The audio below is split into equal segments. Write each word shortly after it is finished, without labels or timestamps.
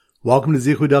Welcome to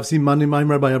Zichud Daf Simanim.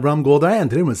 I'm Rabbi Abraham Goldar, and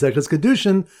today we're Masechtas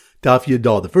Kiddushin, Daf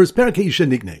Yadal, the first parakeh Isha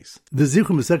Niknes. The Zichud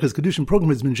Masechtas Kiddushin program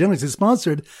has been generously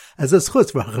sponsored as a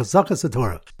schutz for Chazakas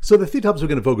Torah. So the three topics we're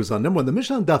going to focus on. Number one, the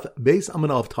Mishnah on Daf Beis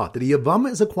Amanav taught that a Yavama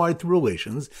is acquired through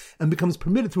relations and becomes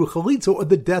permitted through Chalitza or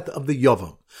the death of the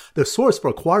Yavam. The source for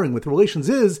acquiring with relations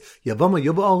is Yavama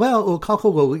Yava Alel Ul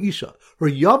Kalchol Isha. Her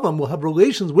Yavam will have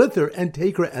relations with her and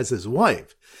take her as his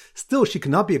wife. Still, she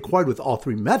cannot be acquired with all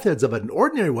three methods of an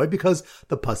ordinary way because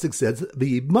the pasuk says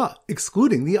v'yibma,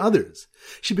 excluding the others.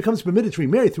 She becomes permitted to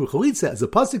remarry through chalitza, as the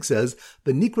pasuk says,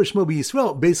 "V'nikra shmo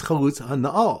b'Yisrael beis chalutz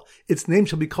hana'al." Its name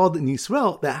shall be called in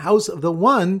Yisrael the house of the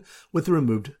one with the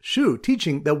removed shoe,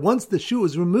 teaching that once the shoe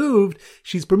is removed,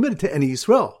 she's permitted to enter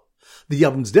Yisrael. The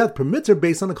Yavam's death permits her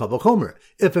based on a Kavach Homer.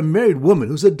 If a married woman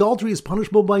whose adultery is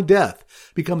punishable by death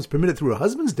becomes permitted through her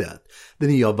husband's death, then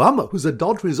a Yavama whose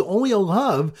adultery is only a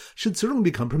love should certainly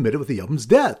become permitted with the Yavam's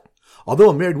death. Although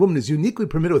a married woman is uniquely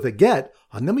permitted with a get,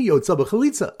 Hanami Yotza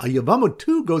b'Chalitza, a Yavama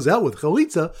too goes out with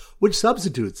Chalitza, which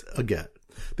substitutes a get.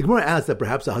 The Gemara asks that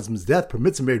perhaps a husband's death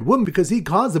permits a married woman because he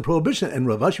caused the prohibition, and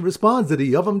Rav Ashi responds that a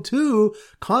Yavam too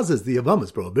causes the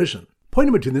Yavama's prohibition. Point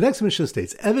number two, the next Mishnah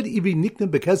states, Eved Ivri Nikna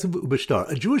Bekesav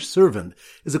Ubishtar, a Jewish servant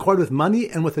is acquired with money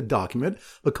and with a document,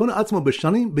 Vakona Atzmo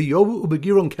B'Shani B'Yovu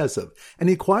Ubegiron Kesav, and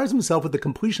he acquires himself with the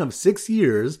completion of 6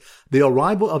 years, the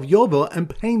arrival of Yovel, and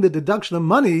paying the deduction of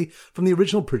money from the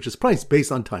original purchase price based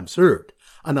on time served.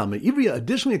 Anama Ivria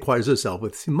additionally acquires herself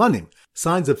with Simanim,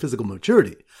 signs of physical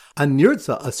maturity.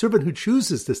 Nirtza, a servant who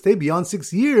chooses to stay beyond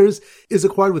 6 years, is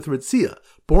acquired with Ritzia,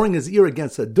 boring his ear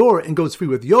against a door and goes free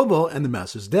with Yovel and the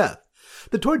master's death.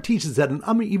 The Torah teaches that an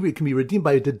Amma Ivriya can be redeemed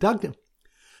by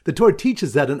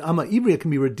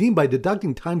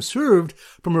deducting time served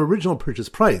from her original purchase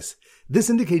price.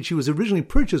 This indicates she was originally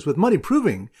purchased with money,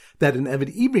 proving that an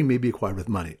Eved Ivri may be acquired with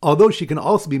money. Although she can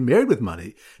also be married with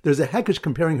money, there's a hekesh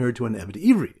comparing her to an Eved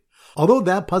Ivri. Although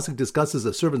that pasuk discusses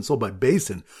a servant sold by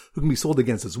Basin who can be sold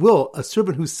against his will, a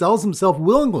servant who sells himself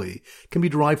willingly can be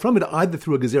derived from it either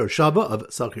through a gezer shava of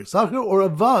sachir or a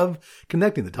vav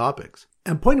connecting the topics.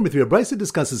 And point number three, a Brisa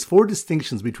discusses 4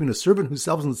 distinctions between a servant who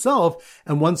sells himself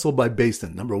and one sold by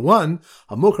Basin. Number one,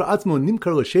 hamokra atzmo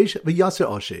nimkar l'sheish v'yaser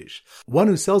al sheish. One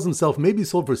who sells himself may be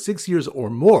sold for 6 years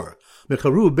or more.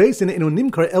 Mecharu Basin eno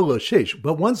nimkar el l'sheish,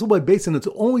 but one sold by Basin is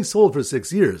only sold for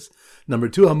 6 years. Number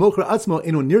two, hamokra atzmo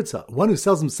eno nirtza. One who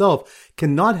sells himself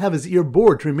cannot have his ear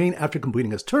bored to remain after completing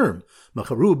his term.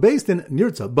 Mecharu Basin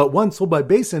nirtza, but one sold by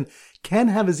Basin can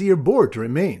have his ear bored to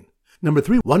remain. Number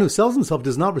three, one who sells himself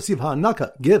does not receive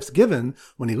ha'anaka, gifts given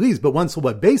when he leaves, but one sold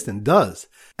by Basin does.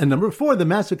 And number four, the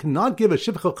master cannot give a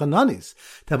shivcha kananis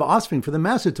to have offspring for the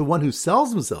master to one who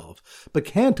sells himself, but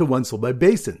can to one sold by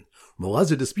Basin.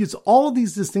 Melazar disputes all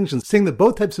these distinctions, saying that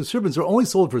both types of servants are only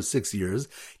sold for 6 years,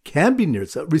 can be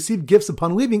nirtza, receive gifts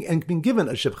upon leaving, and can be given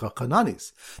a shivcha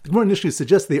kananis. The Gemara initially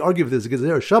suggests they argue if there's a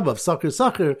gezer shava of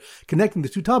sachir connecting the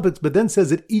two topics, but then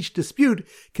says that each dispute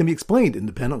can be explained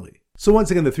independently. So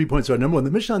once again, the 3 points are: number one,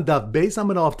 the Mishnah on Daf Beis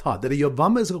Amanav taught that a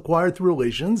Yavama is acquired through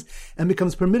relations and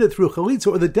becomes permitted through Chalitza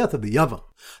or the death of the Yavam.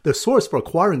 The source for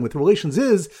acquiring with relations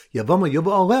is Yavama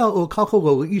Yava Alel Ul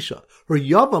Kalchol Isha. Her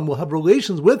Yavam will have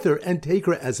relations with her and take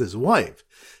her as his wife.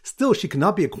 Still, she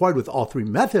cannot be acquired with all 3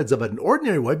 methods of an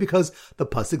ordinary way because the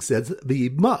pasuk says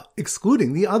v'yibma,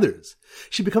 excluding the others.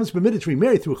 She becomes permitted to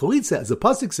remarry through chalitza, as the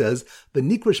pasuk says,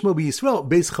 "V'nikra shmo b'Yisrael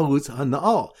beis chalutz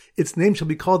hana'al." Its name shall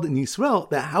be called in Yisrael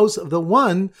the house of the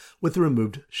one with the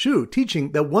removed shoe,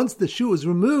 teaching that once the shoe is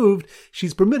removed,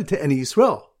 she's permitted to enter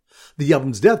Yisrael. The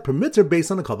Yavam's death permits her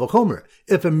based on a Kavach Homer.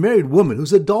 If a married woman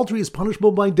whose adultery is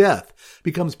punishable by death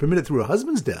becomes permitted through her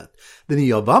husband's death, then a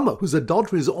Yavama whose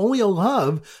adultery is only a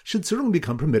love should certainly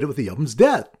become permitted with the Yavam's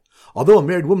death. Although a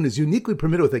married woman is uniquely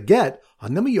permitted with a get,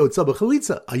 Hanami Yotza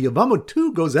b'Chalitza, a Yavama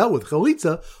too goes out with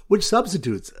Chalitza, which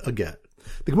substitutes a get.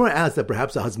 The Gemara asks that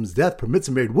perhaps a husband's death permits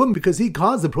a married woman because he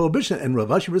caused the prohibition, and Rav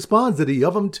Ashi responds that a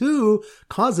Yavam too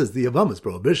causes the Yavama's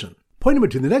prohibition. Point number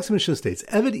two, the next Mishnah states,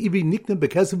 Eved Ivri Nikna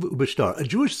Bekesav Ubishtar, a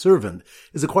Jewish servant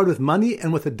is acquired with money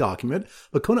and with a document,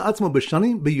 Vakona Atzmo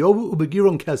B'Shani B'Yovu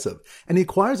Ubegiron Kesav, and he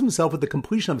acquires himself with the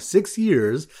completion of 6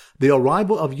 years, the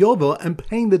arrival of Yovel, and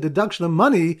paying the deduction of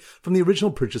money from the original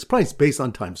purchase price based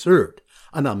on time served.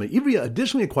 Anama Ivriya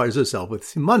additionally acquires herself with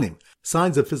Simanim,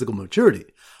 signs of physical maturity.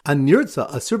 Nirtza,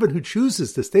 a servant who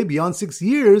chooses to stay beyond 6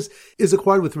 years, is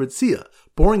acquired with Ritzia,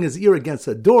 boring his ear against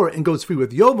a door and goes free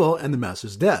with Yovel and the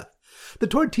master's death. The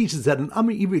Torah teaches that an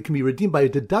Amma Ivriya can be redeemed by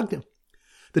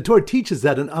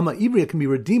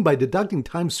deducting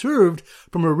time served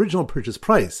from her original purchase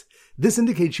price. This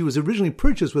indicates she was originally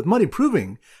purchased with money,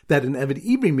 proving that an Eved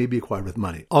Ivri may be acquired with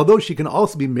money. Although she can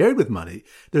also be married with money,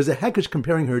 there's a hekesh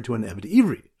comparing her to an Eved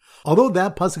Ivri. Although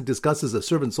that pasuk discusses a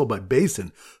servant sold by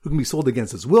Basin who can be sold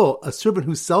against his will, a servant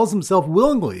who sells himself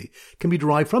willingly can be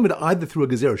derived from it either through a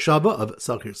gezer shava of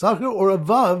sachir or a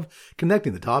vav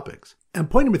connecting the topics. And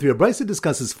point number 3, a brisa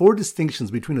discusses 4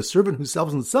 distinctions between a servant who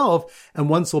sells himself and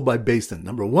one sold by Basin.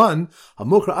 Number 1,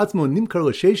 hamocher atzmo nimkar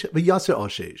l'sheish v'yaser al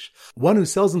sheish. One who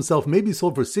sells himself may be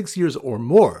sold for 6 years or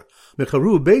more.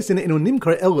 Mecharu Basin eno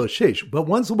nimkar el sheish, but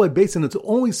one sold by Basin is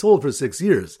only sold for 6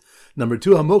 years. Number 2,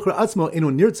 hamocher atzmo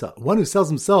eno nirtza. One who sells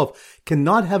himself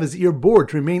cannot have his ear bored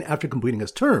to remain after completing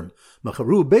his term.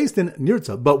 Mecharu Basin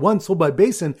nirtza, but one sold by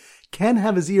Basin can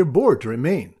have his ear bored to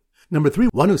remain. Number 3,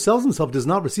 one who sells himself does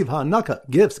not receive ha'anaka,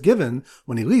 gifts given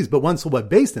when he leaves, but one sold by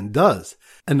Basin does.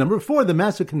 And number 4, the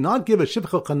master cannot give a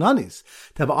shivcha chananis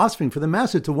to have offspring for the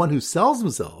master to one who sells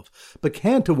himself, but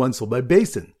can to one sold by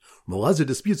Basin. Melazar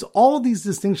disputes all of these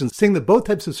distinctions, saying that both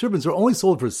types of servants are only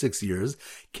sold for 6 years,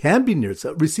 can be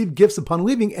nirtza, receive gifts upon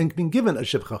leaving, and can be given a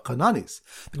shivcha chananis.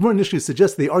 The Gemara initially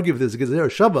suggests they argue if there's a gezer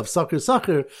shava of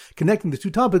sachir connecting the 2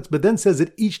 topics, but then says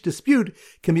that each dispute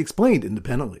can be explained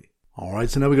independently. Alright,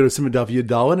 so now we go to Siman Daf Yud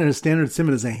Dalet, and a standard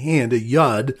Siman is a hand, a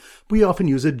yad. We often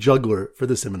use a juggler for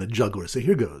the Siman, a juggler. So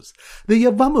here goes. The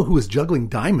Yavama who was juggling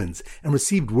diamonds and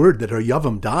received word that her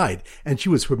Yavam died and she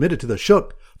was permitted to the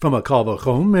shuk from a Kal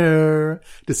V'chomer,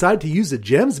 decided to use the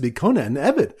gems Bikona and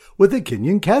Eved with a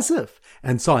Kinyan Kesef,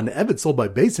 and saw an Eved sold by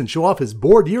Basin show off his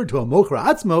bored ear to a Mocher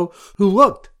Atzmo who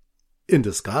looked in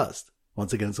disgust.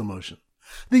 Once again, slow motion.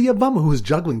 The Yavama who was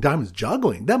juggling diamonds,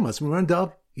 that must be around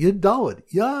Daf Yud Dalet,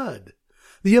 Yad.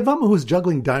 The Yavama who was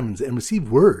juggling diamonds and received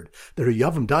word that her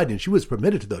Yavam died and she was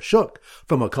permitted to the shuk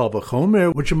from a Kal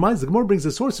V'chomer, which reminds the Gemara brings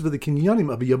the sources for the kinyanim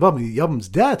of a Yavam. The Yavam's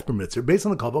death permits her based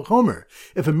on a Kal V'chomer.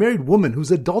 If a married woman whose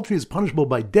adultery is punishable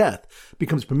by death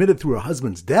becomes permitted through her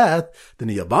husband's death, then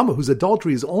a Yavama whose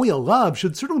adultery is only a lav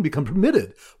should certainly become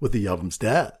permitted with the Yavam's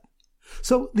death.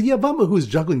 So the Yavama who was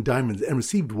juggling diamonds and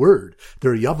received word that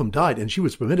her Yavam died and she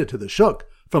was permitted to the shuk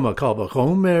from a Kal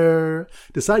V'chomer,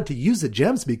 decided to use the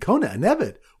gems Bikona and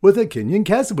Eved with a Kinyan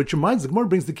Kesef, which reminds the Gemara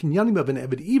brings the kinyanim of an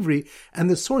Eved Ivri and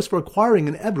the source for acquiring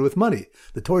an Eved with money.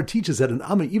 The Torah teaches that an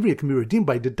Amma Ivri can be redeemed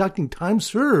by deducting time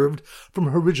served from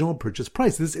her original purchase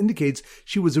price. This indicates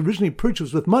she was originally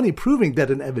purchased with money, proving that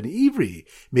an Eved Ivri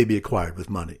may be acquired with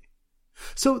money.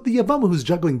 So the Yavama who's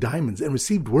juggling diamonds and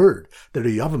received word that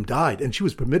her Yavam died and she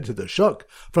was permitted to the shuk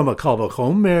from a Kal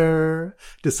V'chomer,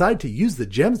 decided to use the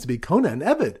gems to be Kona and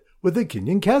Eved with a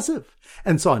Kinyan Kesef,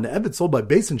 and saw an Eved sold by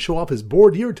Basin show off his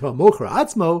bored ear to a Mocher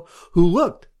Atzmo who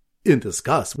looked in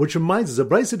disgust, which reminds us that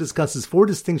Brisa discusses 4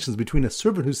 distinctions between a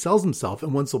servant who sells himself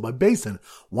and one sold by Basin,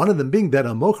 one of them being that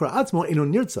a Mocher Atzmo eno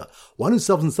nirtza, one who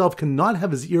sells himself cannot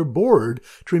have his ear bored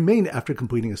to remain after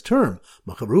completing his term.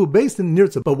 Macharu Basin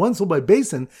nirtza, but one sold by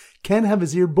Basin can have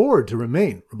his ear bored to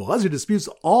remain. Rabbi Elazar disputes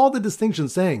all the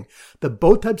distinctions, saying that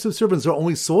both types of servants are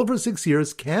only sold for 6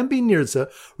 years, can be nirtza,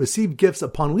 receive gifts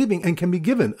upon leaving, and can be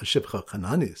given a shivcha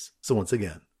chananis. So once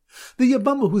again, the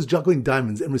Yavama who was juggling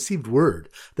diamonds and received word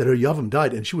that her Yavam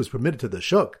died and she was permitted to the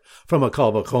shuk from a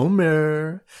Kal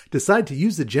V'chomer, decided to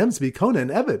use the gems Bikona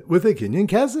and Eved with a Kinyan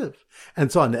Kesef, and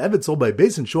saw an Eved sold by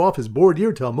Basin show off his bored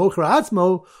ear to a Mocher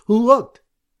Atzmo who looked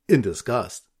in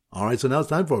disgust. Alright, so now it's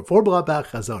time for 4 B'la Bach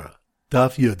Chazara.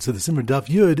 Daf Yud. So the Simmer Daf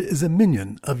Yud is a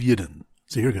minyan of Yidden.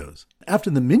 So here goes. After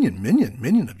the minyan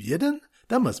of Yidden,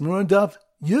 that must be on Daf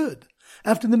Yud.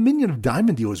 After the minyan of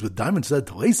diamond dealers with diamond stud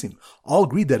telesim all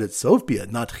agreed that it's sof bia,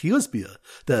 not chilas bia,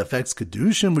 that affects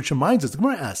Kiddushin, which reminds us, the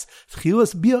Gemara asks,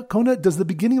 chilas bia kona, does the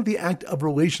beginning of the act of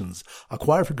relations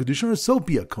acquire for Kiddushin, or sof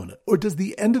bia kona, or does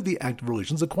the end of the act of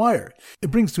relations acquire?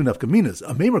 It brings 2 nafkaminas.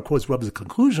 A Meimer quotes Rabbi's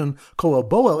conclusion, kol el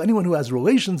boel, anyone who has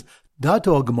relations,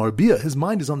 dato al gemar bia, his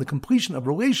mind is on the completion of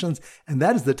relations, and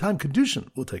that is the time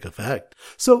Kiddushin will take effect.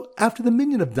 So, after the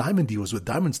minyan of diamond dealers with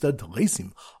diamond stud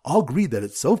telesim all agreed that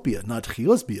it's sof bia, not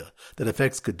chilas bia, that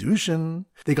affects Kiddushin,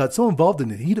 they got so involved in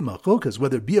the heat of machokas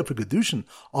whether bia for Kiddushin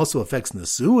also affects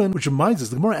Nesuin, which reminds us,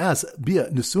 the Gemara asks, bia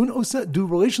Nesuin osa, do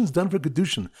relations done for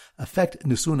Kiddushin affect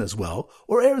Nesuin as well,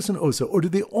 or Erison osa, or do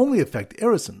they only affect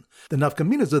Erison? The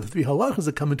nafkaminas are the 3 halachas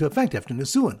that come into effect after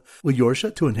Nesuin.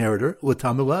 L'yorsha, to inheritor,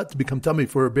 l'tamila, to become tummy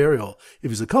for her burial, if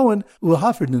he's a Kohen,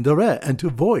 l'hafir nidare, and to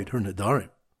void her nidarim.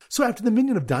 So after the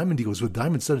minyan of diamond dealers with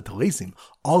diamond studded telesim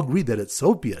all agreed that it's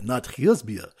sof bia, not chilas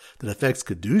bia, that affects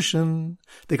Kiddushin,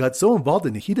 they got so involved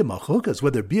in the heat of machokas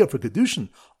whether bia for Kiddushin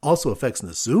also affects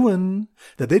Nesuin,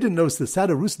 that they didn't notice the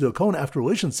sada rusa Kohen after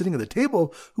relations sitting at the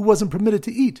table who wasn't permitted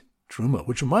to eat. truma,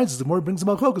 which reminds us the more brings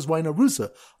about chokas why in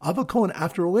Arusa, Ava Kohen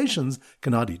after relations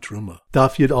cannot eat truma.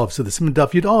 Daf Yud Aleph. So the Simon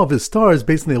Daf Yud Aleph is stars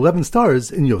based on the 11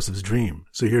 stars in Yosef's dream.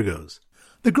 So here goes.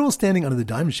 The girl standing under the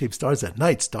diamond-shaped stars at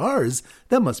night. Stars?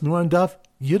 That must be on Daf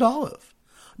Yud Aleph.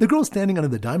 The girl standing under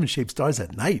the diamond-shaped stars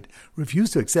at night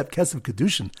refused to accept kesef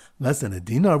Kiddushin less than a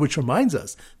dinar, which reminds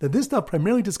us that this daf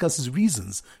primarily discusses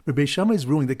reasons for Beis Shammai's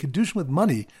ruling that Kiddushin with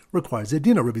money requires a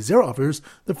dinar. Rabbi Zera offers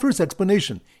the first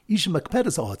explanation. Isha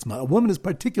makpedes al hatzma, a woman is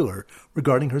particular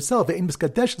regarding herself, and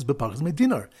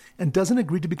doesn't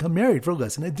agree to become married for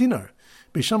less than a dinar.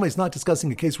 Beis Shammai is not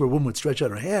discussing a case where a woman would stretch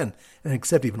out her hand and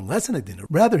accept even less than a dinar.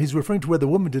 Rather, he's referring to where the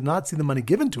woman did not see the money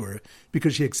given to her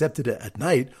because she accepted it at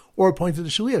night or appointed a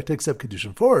shaliach to accept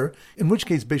Kiddushin for her, in which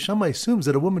case Beis Shammai assumes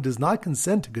that a woman does not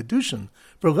consent to Kiddushin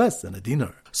for less than a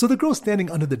dinar. So the girl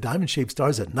standing under the diamond-shaped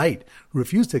stars at night, who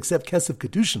refused to accept kesef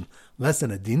Kiddushin less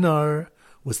than a dinar,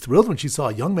 was thrilled when she saw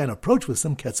a young man approach with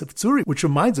some kesef tzuri, which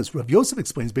reminds us, Rav Yosef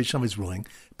explains Beis Shammai's ruling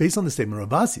based on the statement of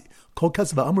Ravasi. Kol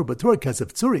kesef ha'amru b'Torah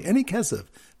kesef tzuri, any kesef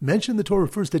mentioned in the Torah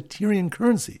refers to Tyrian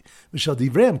currency. Mishal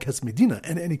divreim kesef medina,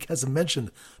 and any kesef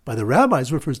mentioned by the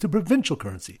rabbis refers to provincial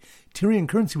currency. Tyrian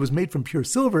currency was made from pure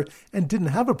silver and didn't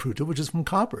have a pruta, which is from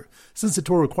copper. Since the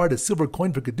Torah required a silver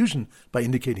coin for Kiddushin by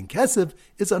indicating kesef,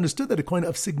 it's understood that a coin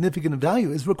of significant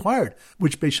value is required,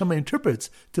 which Beis Shammai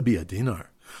interprets to be a dinar.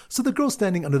 So the girl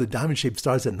standing under the diamond-shaped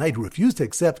stars at night who refused to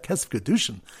accept kesef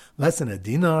Kiddushin less than a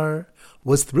dinar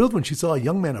was thrilled when she saw a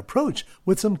young man approach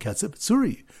with some kesef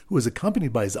tzuri, who was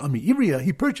accompanied by his Ami Ivriya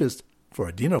he purchased for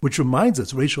a dinar, which reminds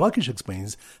us, Reish Lakish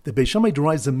explains, that Beis Shammai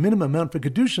derives the minimum amount for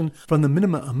Kiddushin from the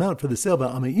minimum amount for the sale of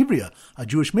Ami Ivriya, a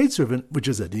Jewish maidservant, which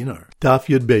is a dinar. Daf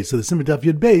Yud Beis. So the Simon Daf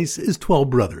Yud Beis is 12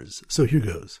 brothers. So here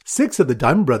goes. 6 of the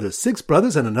diamond brothers, 6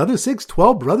 brothers and another 6,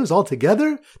 12 brothers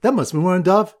altogether? That must be more on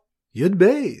Daf Yud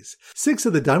Beis. 6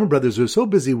 of the diamond brothers were so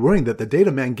busy worrying that the date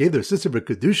a man gave their sister for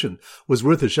Kiddushin was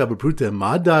worth a Shabbat Pruta and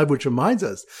Madai, which reminds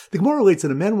us, the Gemara relates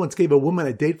that a man once gave a woman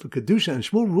a date for Kiddushin, and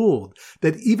Shmuel ruled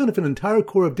that even if an entire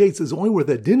core of dates is only worth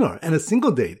a dinar, and a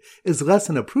single date is less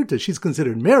than a Pruta, she's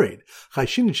considered married.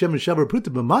 Chayshin and Shem and Shabbat Pruta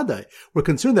b'Madai were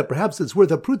concerned that perhaps it's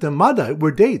worth a Pruta and Madai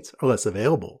where dates are less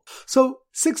available. So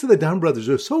 6 of the diamond brothers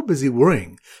were so busy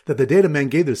worrying that the date a man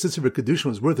gave their sister for Kiddushin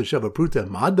was worth a Shabbat Pruta and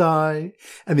Madai,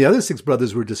 and the other 6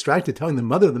 brothers were distracted telling the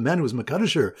mother of the man who was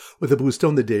Mekadosh her with a blue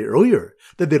stone the day earlier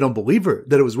that they don't believe her,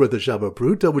 that it was worth a Shabbat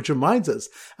Pruta, which reminds us,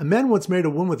 a man once married a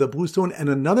woman with a blue stone and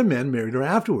another man married her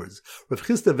afterwards. Rav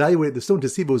Chisda evaluated the stone to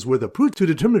see if it was worth a Pruta to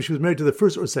determine if she was married to the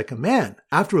first or second man.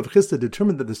 After Rav Chisda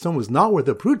determined that the stone was not worth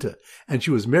a Pruta and she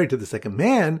was married to the second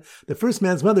man, the first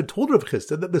man's mother told Rav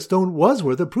Chisda that the stone was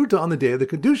worth a Pruta on the day of the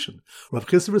Kiddushin. Rav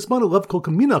Chisda responded, Lav kol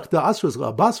kaminach da asras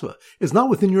la'abasva, is not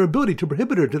within your ability to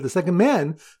prohibit her to the second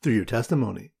man through your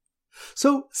testimony.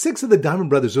 So 6 of the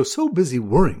diamond brothers were so busy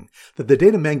worrying that the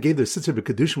date a man gave their sister for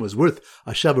Kiddushin was worth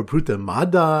a Shabbat Pruta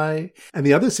Madai, and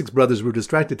the other 6 brothers were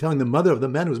distracted telling the mother of the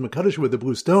man who was Mekadosh with the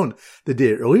blue stone the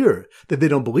day earlier that they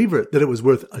don't believe her, that it was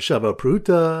worth a Shabbat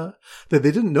Pruta, that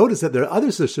they didn't notice that their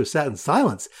other sister sat in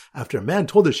silence after a man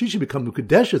told her she should become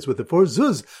Mukadeshes with the 4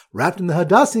 zuz wrapped in the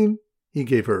hadassim he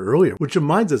gave her earlier, which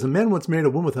reminds us, a man once married a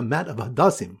woman with a mat of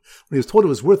hadassim. When he was told it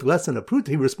was worth less than a pruta,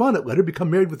 he responded, let her become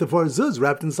married with the 4 zuz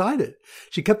wrapped inside it.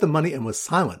 She kept the money and was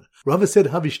silent. Rava said,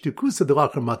 Havishtukusa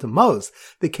delachar matamaos.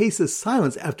 The case is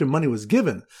silence after money was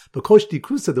given.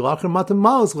 Bekoshtukusa delachar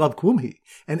matamaos lav kumhi.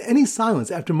 And any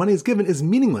silence after money is given is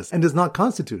meaningless and does not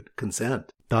constitute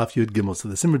consent. Daf Yud Gimel. So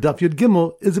the Simmer Daf Yud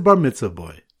Gimel is a bar mitzvah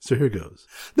boy. So here goes.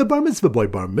 The bar mitzvah boy,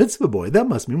 that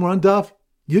must be more on Daf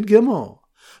Yud Gimel.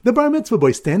 The bar mitzvah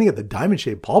boy standing at the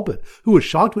diamond-shaped pulpit, who was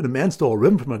shocked when a man stole a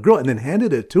ribbon from a girl and then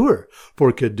handed it to her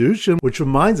for Kiddushin, which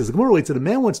reminds us, the Gemara relates that a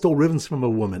man once stole ribbons from a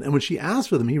woman, and when she asked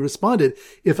for them, he responded,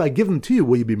 if I give them to you,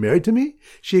 will you be married to me?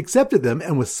 She accepted them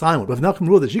and was silent. Rav Nachman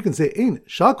ruled that she can say, Ein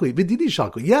shakli v'didi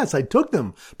shakli. Yes, I took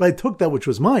them, but I took that which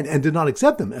was mine and did not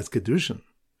accept them as Kiddushin.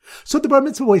 So the bar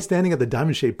mitzvah boy standing at the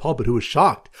diamond-shaped pulpit, who was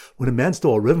shocked when a man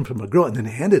stole a ribbon from a girl and then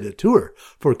handed it to her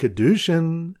for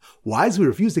Kiddushin, wisely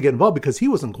refused to get involved because he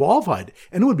wasn't qualified,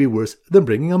 and it would be worse than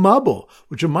bringing a mabul,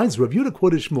 which reminds Rav Yehuda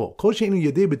quoted Shmuel, Kol she'einu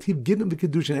yodei b'tiv gidin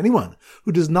v'Kiddushin. Anyone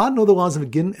who does not know the laws of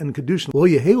gidin and Kiddushin, lo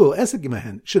yehelu esek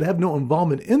imahen, should have no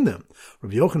involvement in them.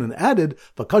 Rav Yochanan added,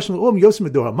 V'kashin l'om yosem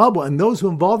edor mabul, and those who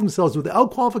involve themselves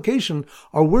without qualification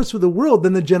are worse for the world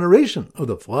than the generation of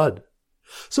the flood.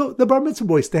 So the bar mitzvah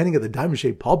boy standing at the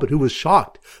diamond-shaped pulpit who was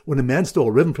shocked when a man stole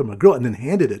a ribbon from a girl and then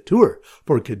handed it to her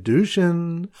for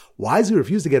Kiddushin, wisely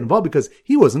refused to get involved because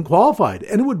he wasn't qualified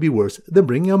and it would be worse than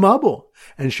bringing a mabul,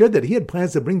 and shared that he had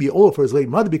plans to bring the oil for his late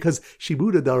mother because she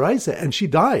buddha daraisa and she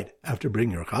died after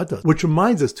bringing her chatas. Which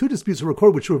reminds us, two disputes are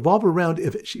recorded which revolve around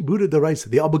if she buddha daraisa,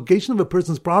 the obligation of a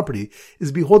person's property,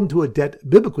 is beholden to a debt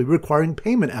biblically requiring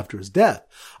payment after his death.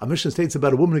 A Mishnah states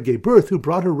about a woman who gave birth who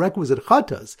brought her requisite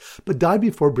chatas but died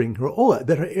before bringing her olah,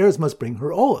 that her heirs must bring her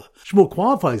olah. Shmuel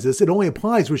qualifies this. It only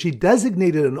applies where she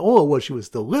designated an olah while she was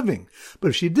still living. But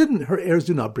if she didn't, her heirs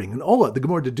do not bring an olah. The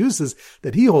Gemara deduces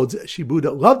that he holds she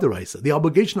buddha loved daraisa. The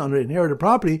obligation on her inherited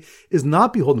property is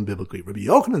not beholden biblically. Rabbi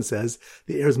Yochanan says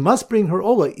the heirs must bring her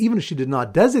olah even if she did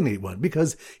not designate one,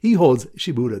 because he holds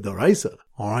she buddha daraisa.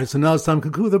 Alright, so now it's time to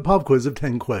conclude the pop quiz of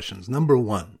 10 questions. Number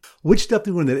 1. Which step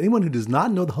do we learn that anyone who does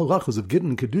not know the halachos of Gittin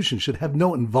and Kiddushin should have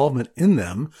no involvement in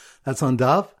them? That's on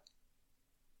Daf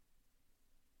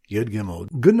Yud Gimel.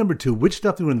 Good. Number 2. Which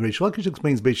stuff do we learn? Reish Lakish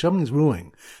explains Beis Shamai's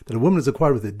ruling that a woman is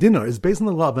acquired with a dinar is based on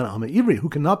the law of an Ama Ivri who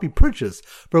cannot be purchased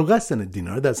for less than a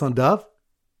dinar. That's on Daf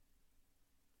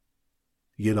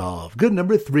Yud Aleph. Good.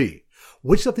 Number 3.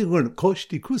 Which stuff do we learn?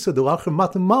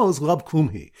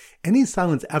 Any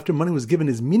silence after money was given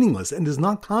is meaningless and does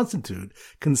not constitute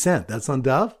consent. That's on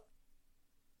Daf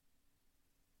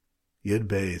Yud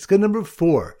Beis. Good. Number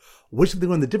 4. Which of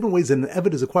the different ways that an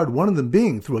Eved is acquired, one of them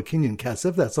being through a Kinyan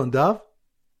Kesef, that's on Daf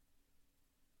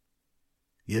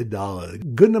Yud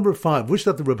Daled. Good. Number 5. Which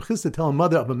of the Reb Chisda tell a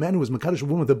mother of a man who was Makadosh a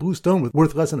woman with a blue stone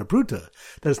worth less than a pruta,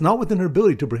 that it's not within her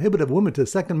ability to prohibit a woman to a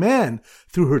second man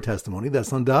through her testimony,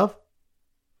 that's on Daf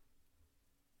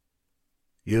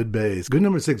Yud Beis. Good.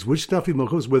 Number 6. Which stuff he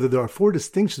mochos whether there are 4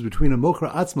 distinctions between a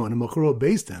mochra atzmo and a mochro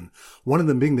beistin, one of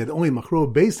them being that only a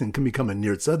mochro beistin can become a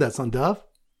nirtza, that's on Daf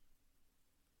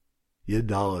Yud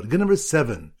Daled. Good. Number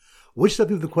 7. Which stuff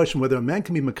the question whether a man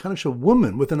can be mekadosh a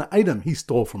woman with an item he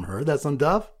stole from her, that's on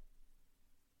Daf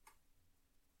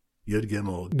Yud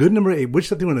Gimel. Good. Number 8. Which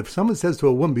stuff if someone says to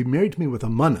a woman, be married to me with a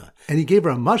mana, and he gave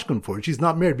her a mashkon for it, she's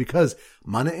not married because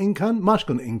mana inkan,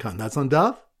 mashkon inkan, that's on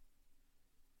Daf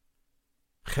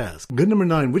Ches. Good. Number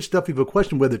 9. Which stuff a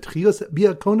question whether tchilas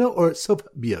biakona or sof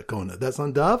biakona, that's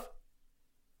on Daf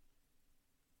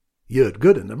Yud.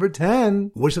 Good. And number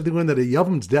 10. Which of the one that a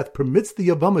Yavam's death permits the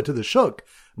Yavama to the Shuk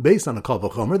based on a Kal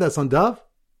V'chomer, that's on Daf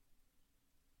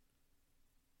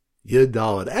Yud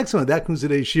Daled. Excellent. That concludes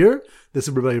today's shir. This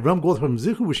is Rabbi Ram Gold from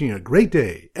Zichu wishing you a great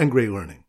day and great learning.